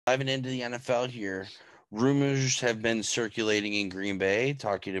Diving into the NFL here, rumors have been circulating in Green Bay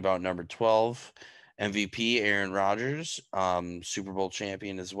talking about number 12 MVP Aaron Rodgers, Super Bowl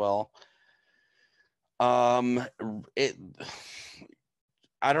champion as well. Um, it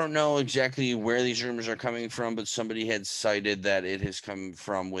I don't know exactly where these rumors are coming from, but somebody had cited that it has come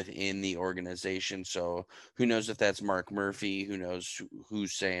from within the organization. So who knows if that's Mark Murphy? Who knows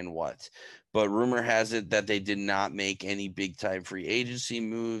who's saying what? But rumor has it that they did not make any big time free agency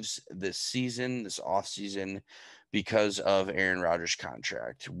moves this season, this offseason, because of Aaron Rodgers'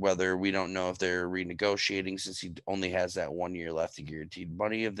 contract. Whether we don't know if they're renegotiating since he only has that 1 year left of guaranteed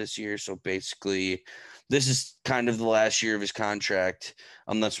money of this year. So basically, this is kind of the last year of his contract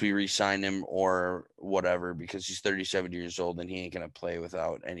unless we re-sign him or whatever, because he's 37 years old and he ain't gonna play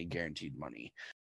without any guaranteed money.